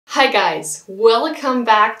Hi guys, welcome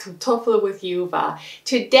back to TOEFL with Juva.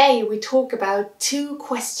 Today we talk about two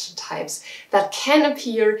question types that can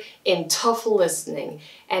appear in TOEFL listening,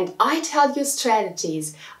 and I tell you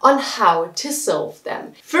strategies on how to solve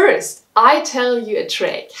them. First, I tell you a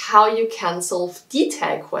trick how you can solve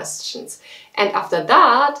detailed questions, and after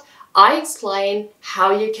that I explain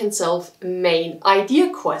how you can solve main idea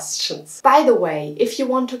questions. By the way, if you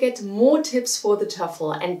want to get more tips for the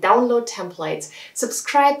TOEFL and download templates,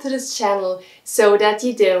 subscribe to this channel so that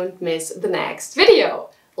you don't miss the next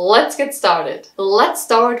video. Let's get started. Let's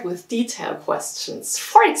start with detailed questions.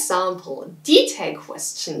 For example, detailed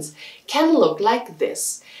questions can look like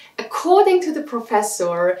this. According to the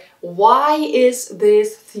professor, why is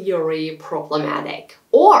this theory problematic?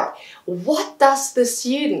 Or what does the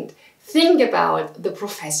student think about the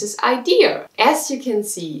professor's idea? As you can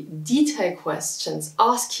see, detailed questions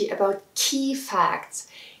ask you about key facts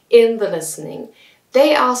in the listening.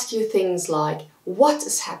 They ask you things like, what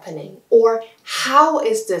is happening? Or how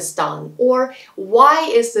is this done? Or why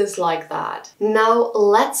is this like that? Now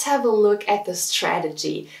let's have a look at the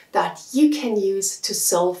strategy that you can use to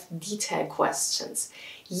solve detailed questions.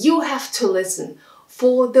 You have to listen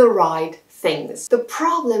for the right things. The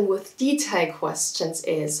problem with detailed questions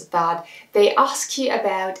is that they ask you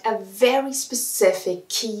about a very specific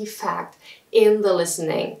key fact in the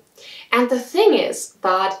listening. And the thing is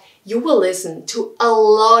that you will listen to a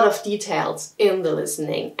lot of details in the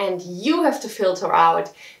listening, and you have to filter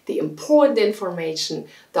out the important information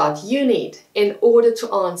that you need in order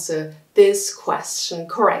to answer this question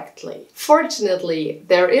correctly. Fortunately,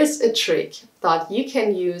 there is a trick that you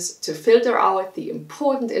can use to filter out the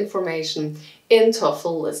important information in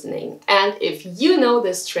TOEFL listening. And if you know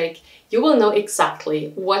this trick, you will know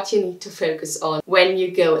exactly what you need to focus on when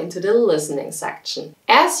you go into the listening section.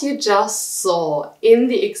 As you just saw in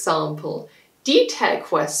the example, detailed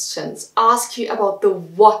questions ask you about the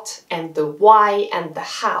what and the why and the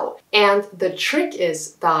how. And the trick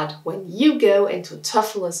is that when you go into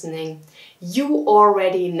TOEFL listening, you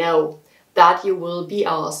already know that you will be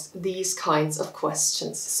asked these kinds of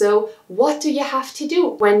questions. So what do you have to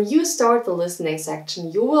do? When you start the listening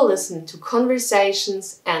section, you will listen to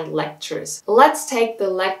conversations and lectures. Let's take the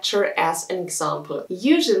lecture as an example.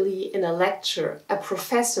 Usually in a lecture, a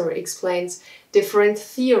professor explains different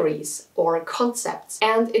theories or concepts,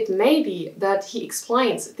 and it may be that he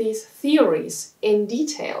explains these theories in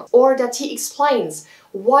detail, or that he explains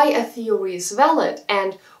why a theory is valid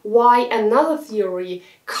and why another theory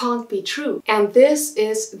can't be true. And this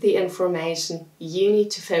is the information you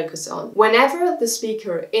need to focus on. Whenever the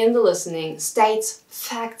speaker in the listening states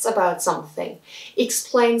facts about something,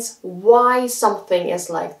 explains why something is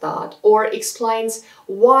like that, or explains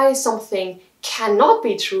why something cannot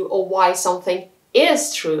be true or why something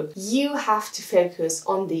is true, you have to focus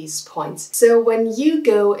on these points. So when you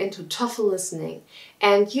go into TOEFL listening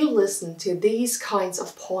and you listen to these kinds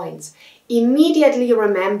of points, immediately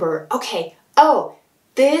remember, okay, oh,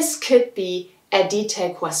 this could be a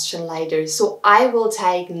detailed question later, so I will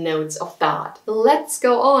take notes of that. Let's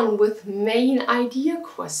go on with main idea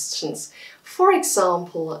questions. For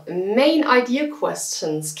example, main idea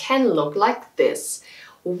questions can look like this.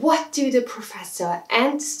 What do the professor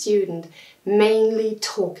and student mainly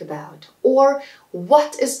talk about? Or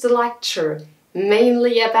what is the lecture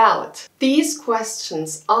mainly about? These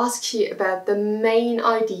questions ask you about the main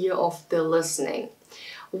idea of the listening.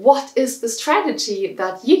 What is the strategy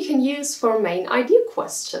that you can use for main idea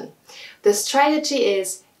question? The strategy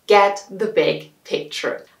is get the big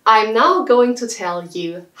picture. I'm now going to tell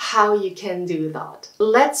you how you can do that.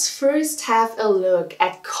 Let's first have a look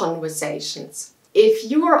at conversations.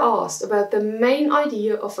 If you are asked about the main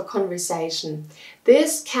idea of a conversation,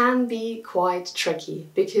 this can be quite tricky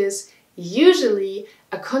because usually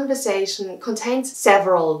a conversation contains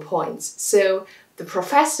several points. So the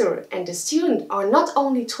professor and the student are not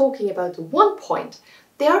only talking about one point,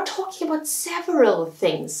 they are talking about several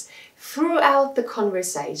things throughout the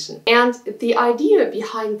conversation. And the idea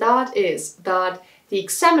behind that is that the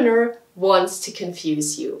examiner wants to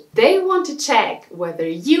confuse you. They want to check whether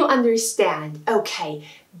you understand, okay,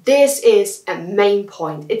 this is a main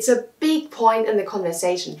point. It's a big point in the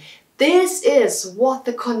conversation. This is what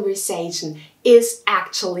the conversation is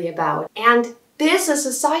actually about. And this is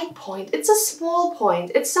a side point. It's a small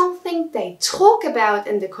point. It's something they talk about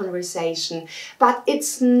in the conversation, but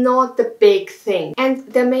it's not the big thing. And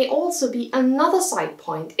there may also be another side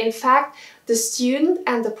point. In fact, the student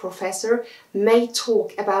and the professor may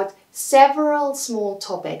talk about several small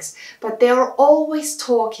topics, but they are always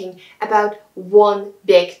talking about one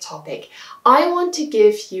big topic. I want to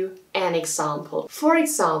give you an example. For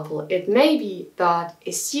example, it may be that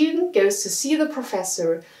a student goes to see the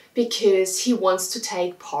professor because he wants to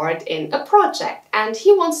take part in a project and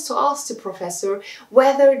he wants to ask the professor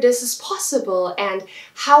whether this is possible and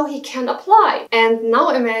how he can apply. And now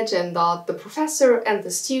imagine that the professor and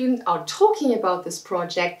the student are talking about this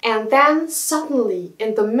project, and then suddenly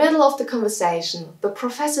in the middle of the conversation the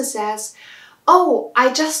professor says, "Oh,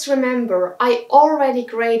 I just remember, I already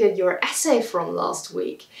graded your essay from last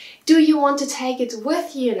week. Do you want to take it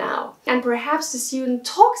with you now?" And perhaps the student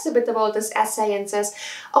talks a bit about this essay and says,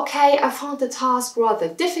 "Okay, I found the task rather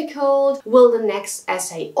difficult. Will the next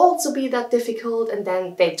essay also be that difficult?" And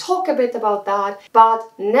then they talk a bit about that. But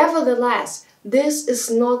nevertheless, this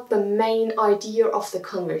is not the main idea of the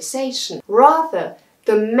conversation. Rather,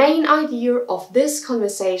 the main idea of this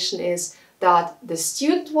conversation is that the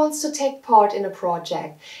student wants to take part in a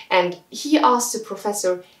project and he asks the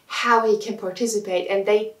professor how he can participate, and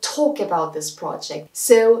they talk about this project.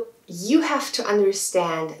 So you have to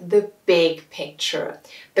understand the big picture.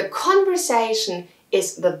 The conversation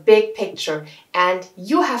is the big picture, and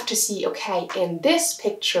you have to see, okay, in this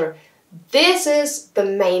picture, this is the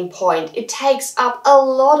main point. It takes up a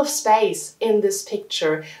lot of space in this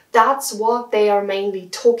picture. That's what they are mainly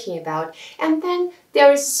talking about. And then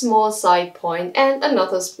there is a small side point and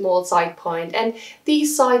another small side point, and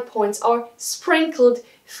these side points are sprinkled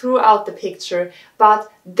throughout the picture, but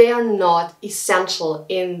they are not essential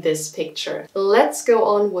in this picture. Let's go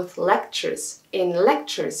on with lectures. In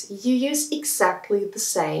lectures, you use exactly the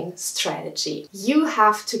same strategy. You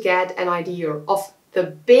have to get an idea of the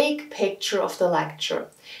big picture of the lecture,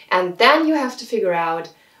 and then you have to figure out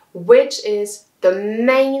which is the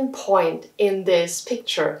main point in this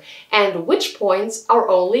picture and which points are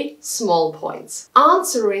only small points.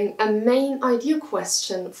 Answering a main idea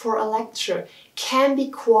question for a lecture can be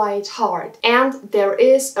quite hard, and there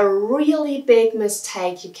is a really big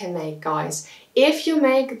mistake you can make, guys. If you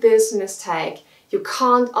make this mistake, you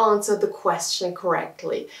can't answer the question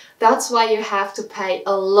correctly. That's why you have to pay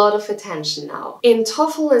a lot of attention now. In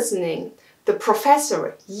TOEFL listening, the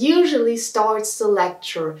professor usually starts the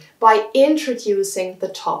lecture by introducing the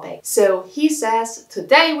topic. So he says,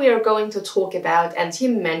 today we are going to talk about, and he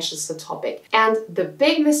mentions the topic. And the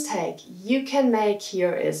big mistake you can make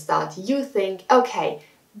here is that you think, okay,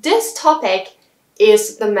 this topic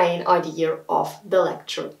is the main idea of the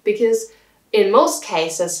lecture, because in most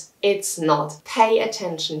cases it's not. Pay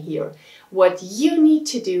attention here. What you need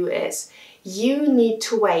to do is you need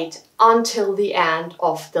to wait until the end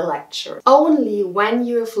of the lecture. Only when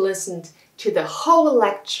you have listened to the whole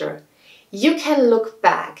lecture, you can look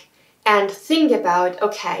back and think about,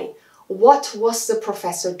 okay, what was the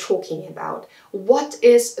professor talking about? What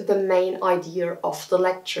is the main idea of the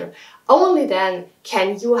lecture? Only then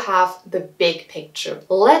can you have the big picture.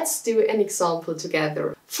 Let's do an example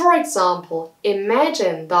together. For example,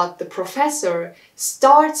 imagine that the professor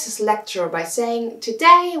starts his lecture by saying,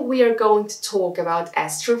 today we are going to talk about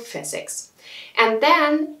astrophysics. And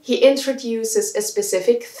then he introduces a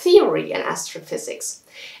specific theory in astrophysics.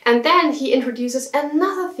 And then he introduces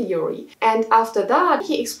another theory. And after that,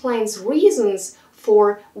 he explains reasons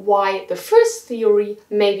for why the first theory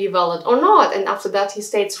may be valid or not. And after that, he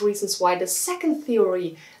states reasons why the second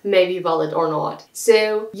theory may be valid or not.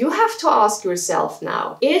 So you have to ask yourself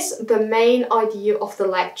now, is the main idea of the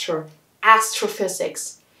lecture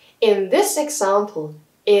astrophysics? In this example,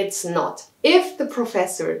 it's not. If the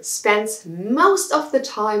professor spends most of the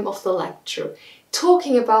time of the lecture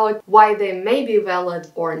talking about why they may be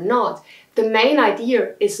valid or not, the main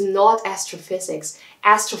idea is not astrophysics.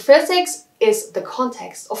 Astrophysics is the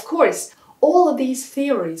context. Of course, all of these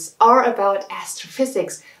theories are about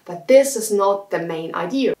astrophysics, but this is not the main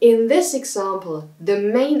idea. In this example, the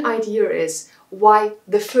main idea is why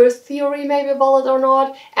the first theory may be valid or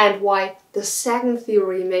not, and why the second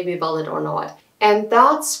theory may be valid or not. And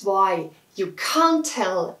that's why you can't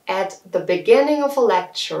tell at the beginning of a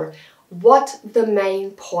lecture what the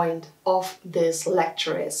main point of this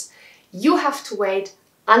lecture is. You have to wait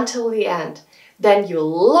until the end. Then you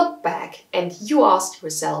look back and you ask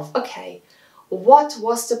yourself, okay, what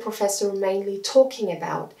was the professor mainly talking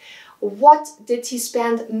about? What did he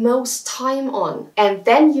spend most time on? And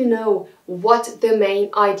then you know what the main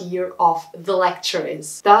idea of the lecture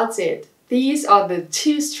is. That's it. These are the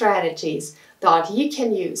two strategies that you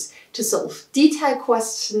can use to solve detailed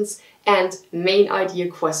questions and main idea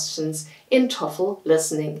questions in TOEFL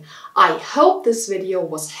listening. I hope this video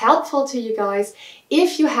was helpful to you guys.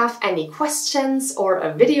 If you have any questions or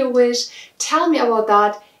a video wish, tell me about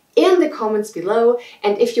that in the comments below.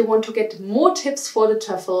 And if you want to get more tips for the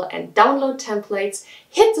TOEFL and download templates,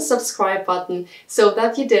 hit the subscribe button so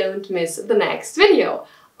that you don't miss the next video.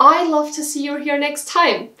 I love to see you here next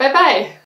time. Bye bye!